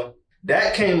also,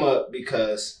 that came up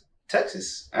because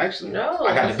Texas, actually. No,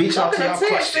 I got to beat y'all to y'all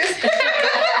question.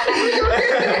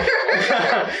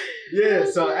 Yeah,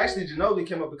 so actually Ginobili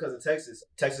came up because of Texas.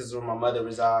 Texas is where my mother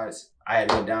resides. I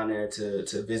had went down there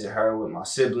to visit her with my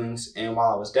siblings. And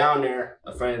while I was down there,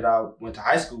 a friend that I went to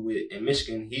high school with in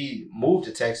Michigan, he moved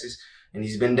to Texas. And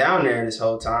he's been down there this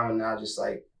whole time. And I just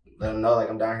like let him know, like,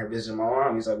 I'm down here visiting my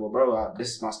mom. He's like, well, bro,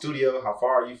 this is my studio. How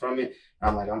far are you from it? And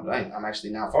I'm like, I'm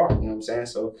actually not far. You know what I'm saying?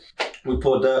 So we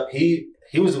pulled up. He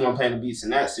was the one playing the beats in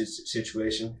that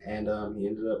situation. And he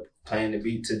ended up playing the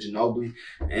beat to Ginobili.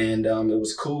 And it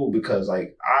was cool because,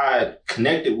 like, I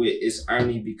connected with It's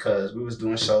Ernie because we was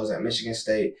doing shows at Michigan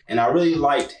State. And I really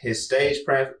liked his stage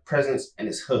presence and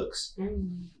his hooks.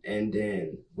 And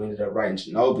then we ended up writing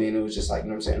Ginobili, and it was just like, you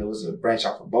know what I'm saying? It was a branch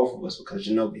out for both of us because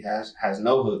Ginobili has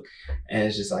no hook. And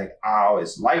it's just like, I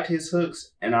always liked his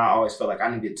hooks, and I always felt like I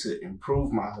needed to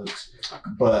improve my hooks.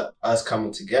 But us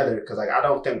coming together, because, like, I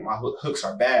don't think my hooks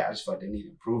are bad. I just felt like they need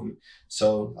improvement.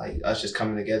 So, like, us just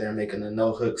coming together and making a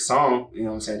no-hook song, you know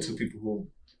what I'm saying? Two people who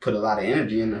put a lot of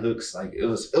energy in the hooks. Like, it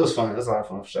was fun. It was a lot of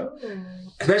fun for sure.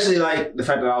 Especially, like, the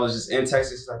fact that I was just in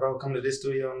Texas. It's like, bro, come to this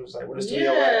studio. And I was like, where the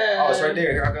studio at? Oh, it's right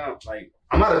there. Here I come. Like,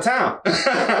 I'm out of town.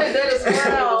 That is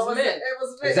wild. It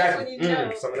was meant exactly. when you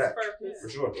know. Some of that. For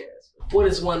sure. What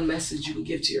is one message you would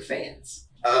give to your fans?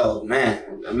 Oh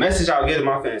man, the message I'll give to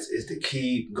my fans is to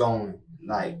keep going.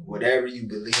 Like whatever you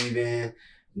believe in,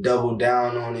 double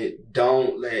down on it.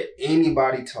 Don't let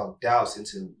anybody talk doubts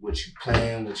into what you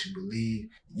plan, what you believe.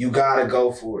 You gotta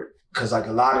go for it. Cause like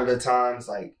a lot of the times,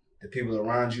 like the people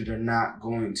around you, they're not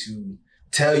going to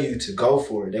tell you to go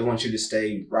for it. They want you to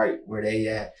stay right where they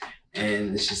at.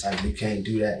 And it's just like, you can't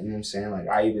do that. You know what I'm saying? Like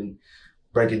I even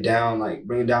break it down, like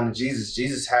bring it down to Jesus.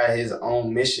 Jesus had his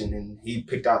own mission and he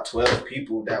picked out 12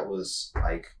 people that was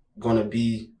like going to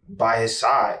be by his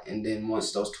side. And then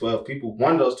once those 12 people,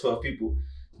 one of those 12 people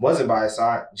wasn't by his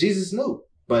side, Jesus knew,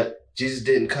 but Jesus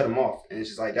didn't cut him off. And it's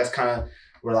just like, that's kind of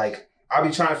where like, I'll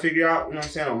be trying to figure out, you know what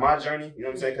I'm saying, on my journey, you know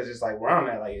what I'm saying? Cause it's like where I'm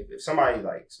at, like if somebody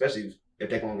like, especially if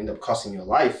they're going to end up costing your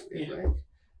life, like,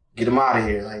 get them out of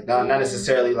here. Like not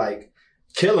necessarily like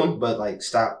kill them, but like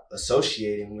stop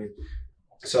associating with.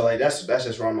 So like that's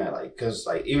just where I'm at, like, cause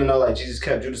like even though like Jesus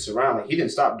kept Judas around, like he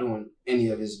didn't stop doing any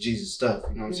of his Jesus stuff.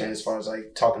 You know what I'm saying? As far as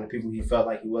like talking to people he felt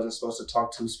like he wasn't supposed to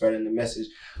talk to, spreading the message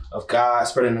of God,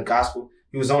 spreading the gospel.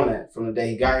 He was on that from the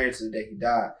day he got here to the day he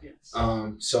died. Yes.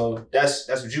 So that's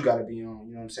what you got to be on.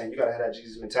 You know what I'm saying? You got to have that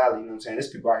Jesus mentality. You know what I'm saying? There's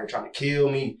people out here trying to kill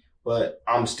me, but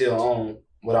I'm still on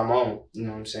what I'm on. You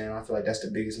know what I'm saying? I feel like that's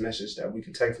the biggest message that we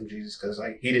can take from Jesus, because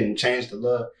like he didn't change the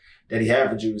love that he had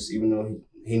for Judas, even though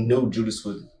he knew Judas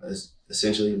would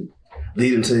essentially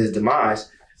lead him to his demise,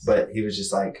 but he was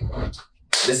just like,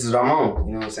 this is what I'm on.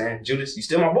 You know what I'm saying? Judas, you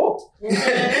still my boy.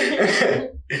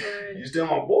 You still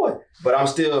my boy. But I'm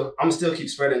still keep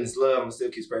spreading this love. I'm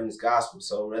still keep spreading this gospel.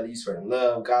 So whether you spreading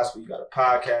love, gospel, you got a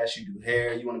podcast, you do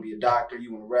hair, you want to be a doctor,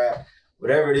 you want to rap,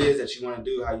 whatever it is that you want to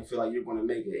do, how you feel like you're going to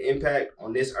make an impact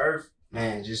on this earth,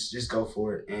 man, just go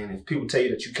for it. And if people tell you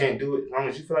that you can't do it, as long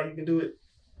as you feel like you can do it,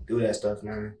 do that stuff,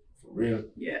 man. For real.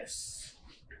 Yes.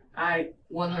 I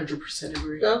 100%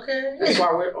 agree. Okay. That's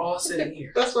why we're all sitting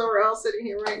here. That's why we're all sitting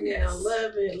here right now.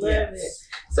 Love it. Love it.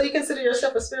 So you consider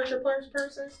yourself a spiritual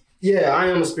person? Yeah, I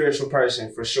am a spiritual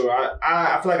person for sure.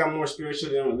 I feel like I'm more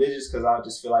spiritual than religious, because I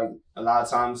just feel like a lot of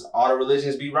times all the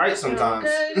religions be right sometimes.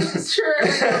 Okay, it's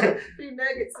true. Be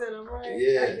nuggets in them, right?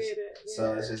 Yeah. I get it. Yeah.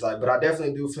 So it's just like, but I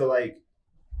definitely do feel like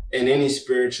in any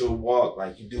spiritual walk,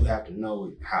 like you do have to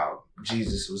know how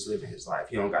Jesus was living his life.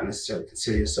 You don't got to necessarily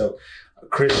consider yourself a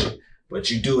Christian,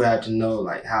 but you do have to know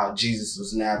like how Jesus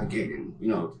was navigating, you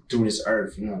know, through this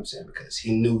earth. You know what I'm saying? Because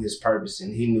he knew his purpose,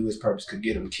 and he knew his purpose could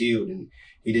get him killed, and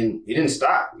he didn't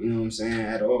stop. You know what I'm saying?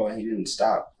 At all. He didn't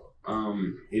stop.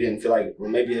 He didn't feel like, well,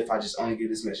 maybe if I just only give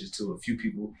this message to a few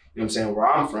people, you know what I'm saying, where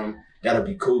I'm from, that'll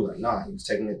be cool. Like, nah, he was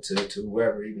taking it to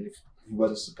whoever, even if he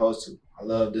wasn't supposed to. I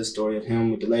love this story of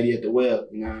him with the lady at the well.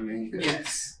 You know what I mean?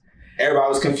 Yes. Everybody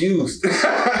was confused.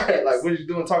 Like, what are you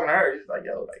doing talking to her? He's like,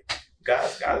 yo, like,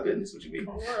 God's goodness, what you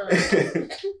mean?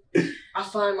 I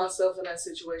find myself in that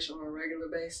situation on a regular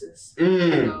basis.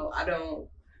 You know, I don't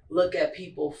look at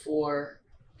people for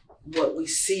what we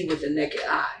see with the naked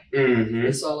eye. Mm-hmm.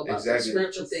 It's all about the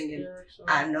spiritual thing. And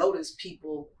I notice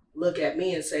people look at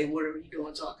me and say, what are you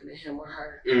doing talking to him or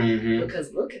her? Mm-hmm.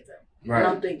 Because look at them. Right. And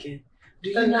I'm thinking, do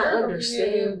you not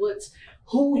understand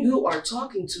who you are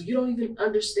talking to? You don't even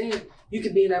understand. You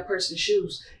could be in that person's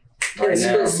shoes in a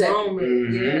split second.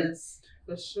 Mm-hmm. Yes,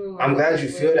 for sure. I'm glad you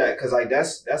feel that, because like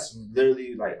that's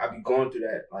literally like I be going through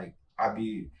that. Like I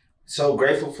be so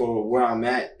grateful for where I'm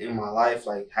at in my life,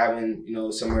 like having, you know,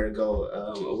 somewhere to go,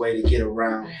 a way to get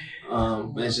around.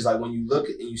 But it's just like when you look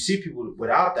at and you see people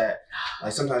without that,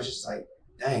 like sometimes it's just like,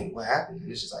 dang, what happened?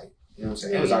 And it's just like, you know what I'm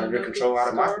saying? It was out of their control, out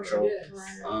of my control.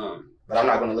 But I'm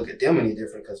not going to look at them any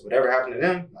different, because whatever happened to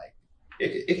them, like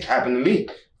it could happen to me,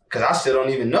 because I still don't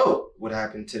even know what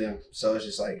happened to them. So it's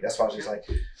just like, that's why it's just like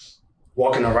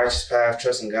walking a righteous path,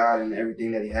 trusting God and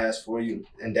everything that he has for you,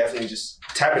 and definitely just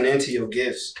tapping into your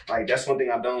gifts. Like that's one thing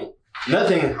another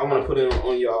thing I want to put in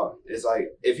on y'all is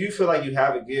like, if you feel like you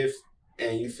have a gift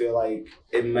and you feel like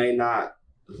it may not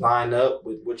line up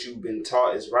with what you've been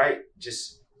taught is right,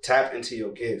 just tap into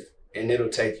your gift and it'll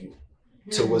take you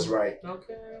to what's right.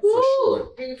 Okay. For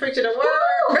sure. You preaching the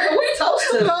word. We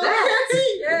toasted that.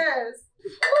 Yes.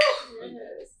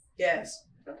 Yes.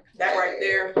 That right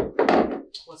there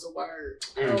was a word.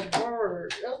 A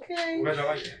word. Okay. I'm glad y'all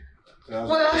like that.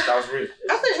 That was real.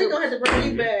 I think we're going to have to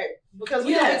bring you back, because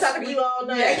we're going to be talking to you all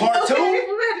night. Yeah. Part two? We're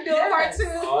going to have to do a part two.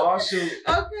 Oh, shoot.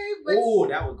 Okay. But oh,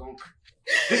 that was going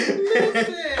listen,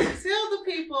 tell the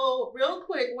people real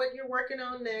quick what you're working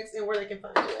on next and where they can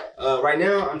find you at. Right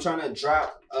now, I'm trying to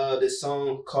drop this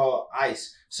song called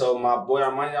Ice. So my boy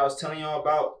Armani that I was telling y'all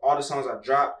about, all the songs I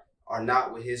dropped are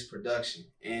not with his production.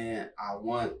 And I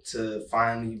want to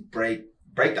finally break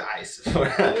break the ice.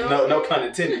 no pun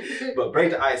intended. But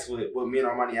break the ice with me and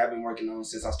Armani have been working on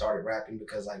since I started rapping,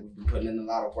 because like we've been putting in a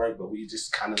lot of work, but we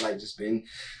just kind of like just been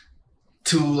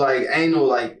too like ain't no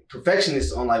like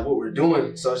perfectionists on like what we're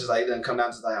doing. So it's just like it doesn't come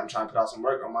down to like I'm trying to put out some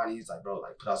work. Armani, he's like, bro,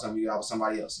 like put out something you got with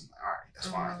somebody else. I'm like, all right, that's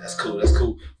fine, that's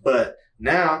cool. But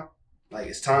now, like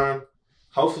it's time.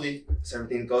 Hopefully, so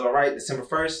everything goes all right. December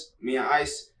 1st, me and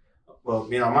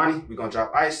Armani, we're gonna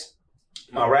drop Ice.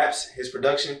 My raps, his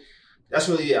production. That's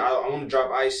really it. I want to drop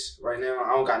Ice right now. I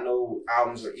don't got no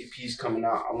albums or EPs coming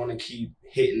out. I want to keep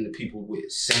hitting the people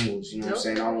with singles. You know what I'm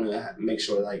saying? I want to make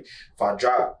sure, like, if I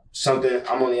drop something,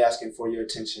 I'm only asking for your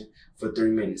attention for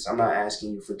 3 minutes. I'm not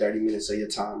asking you for 30 minutes of your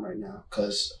time right now.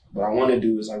 Because what I want to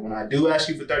do is, like, when I do ask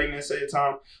you for 30 minutes of your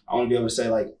time, I want to be able to say,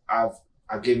 like, I've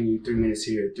given you 3 minutes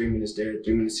here, 3 minutes there,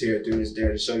 3 minutes here, 3 minutes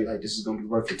there to show you like this is gonna be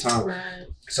worth your time. Right.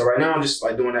 So right now I'm just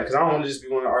like doing that because I don't want to just be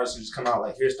one of the artists who just come out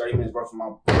like here's 30 minutes worth of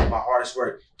my hardest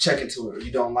work. Check into it or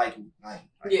you don't like me. Like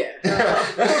yeah. That's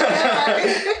a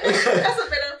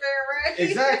bit unfair, right?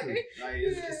 Exactly. Like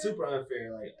it's super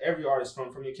unfair. Like every artist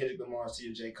from your Kendrick Lamar's to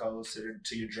your J. Cole's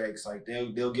to your Drake's, like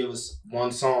they'll give us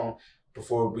one song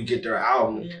before we get their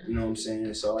album, you know what I'm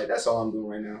saying? So like that's all I'm doing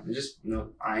right now. It's just, you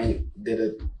know, I'm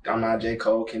not J.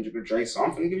 Cole, Kendrick, or Drake, so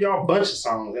I'm gonna give y'all a bunch of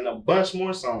songs and a bunch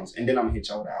more songs, and then I'm gonna hit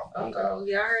y'all with the album. Oh,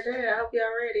 y'all heard that? I hope y'all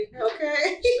ready.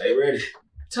 Okay. Stay ready.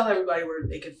 Tell everybody where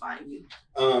they can find you.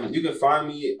 You can find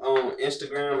me on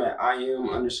Instagram at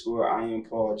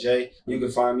IamPaulJ. You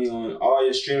can find me on all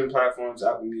your streaming platforms,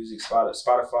 Apple Music,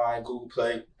 Spotify, Google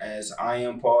Play as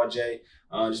IamPaulJ.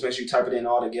 Just make sure you type it in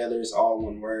all together. It's all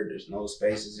one word. There's no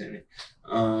spaces in it.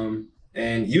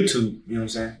 And YouTube, you know what I'm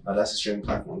saying? That's a streaming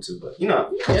platform too. But you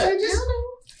know, just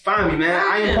find me, man.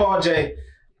 IamPaulJ.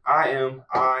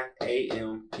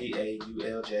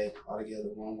 IamPaulJ, all together,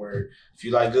 one word. If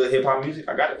you like good hip hop music,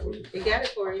 I got it for you. You got it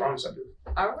for you. I promise I do.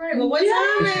 All right. Well, what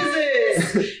time is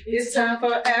it? It's time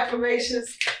for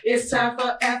affirmations. It's time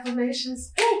for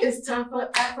affirmations. It's time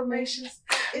for affirmations.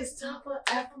 It's time for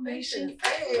affirmations.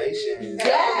 Affirmations.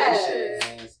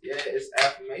 Yes. Yeah, it's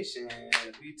affirmations.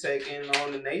 We taking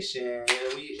on the nation.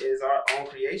 We is our own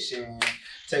creation.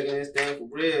 Taking this thing for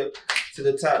real. To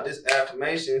the top, this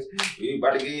affirmations. We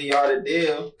about to give y'all the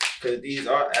deal, because these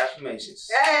are affirmations.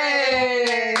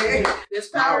 Hey! There's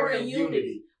power in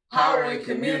unity, power in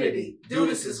community. Do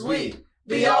this as we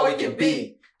be all we can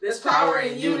be. There's power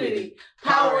in unity,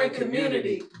 power in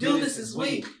community. Do this as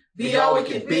we be all we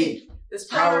can be. There's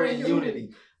power in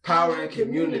unity, power in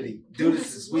community. Do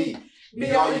this as we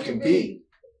be all you can be.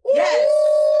 Yes!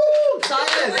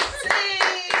 Talking with C!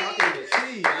 Talking with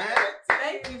C, man.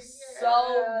 Thank you so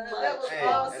much. That was Hey,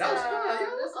 awesome. that was fun.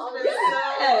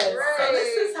 Yes. So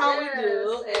this is how we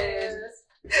do. And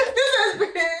this has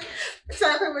been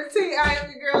Talking with T. I am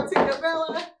your girl, Tina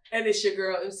Bella. And it's your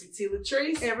girl, MCT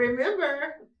Latrice. And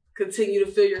remember, Continue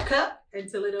to fill your cup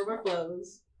until it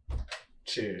overflows.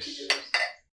 Cheers.